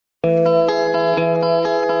She told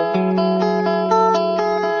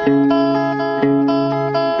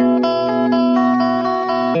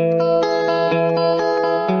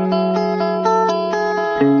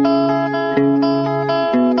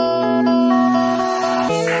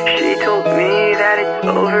me that it's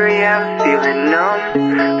over, yeah, I'm feeling numb,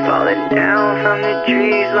 falling down from the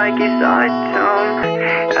trees like it's autumn.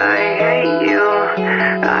 I hate you,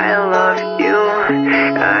 I love you,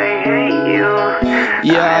 I hate you,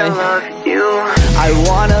 I love you. I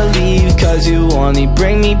wanna leave cause you only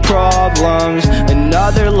bring me problems.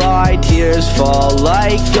 Another lie, tears fall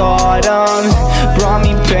like autumn. Brought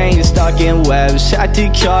me pain, stuck in webs, had to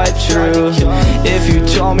cut through. If you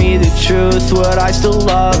told me the truth, would I still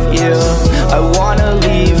love you? I wanna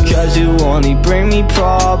leave cause you only bring me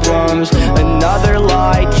problems. Another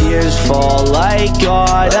lie, tears fall like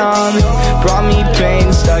autumn. Brought me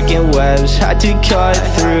pain, stuck in webs, had to cut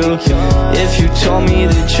through. If you told me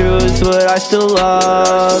the truth, would I still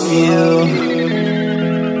love you?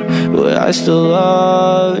 Would I still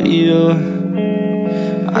love you?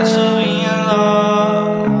 I still be in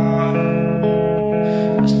love.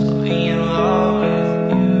 I still be in love with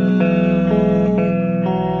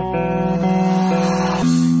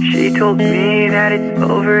you. She told me that it's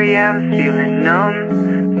over, yeah, I'm feeling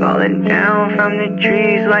numb, falling down from the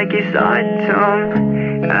trees like it's autumn.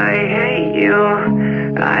 I hate you,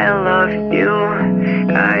 I love you,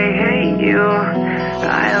 I hate you,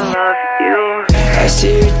 I love you. I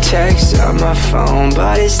see your text on my phone,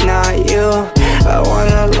 but it's not you. I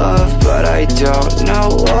wanna love, but I don't know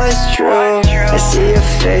what's true. I see your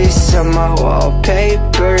face on my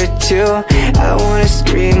wallpaper too. I wanna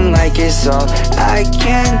scream like it's all I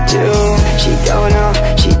can do. She don't know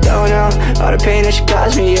all the pain that she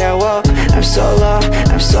caused me, yeah, whoa. I'm so low,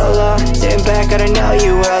 sitting back, I don't know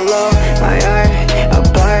you well low. My heart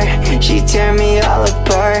apart, she tear me all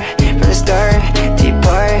apart. From the start, deep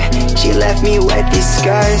part, she left me with these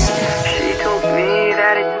scars. She told me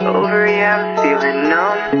that it's over, yeah, I'm feeling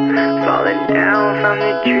numb, falling down from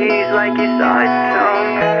the trees like it's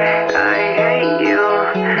autumn.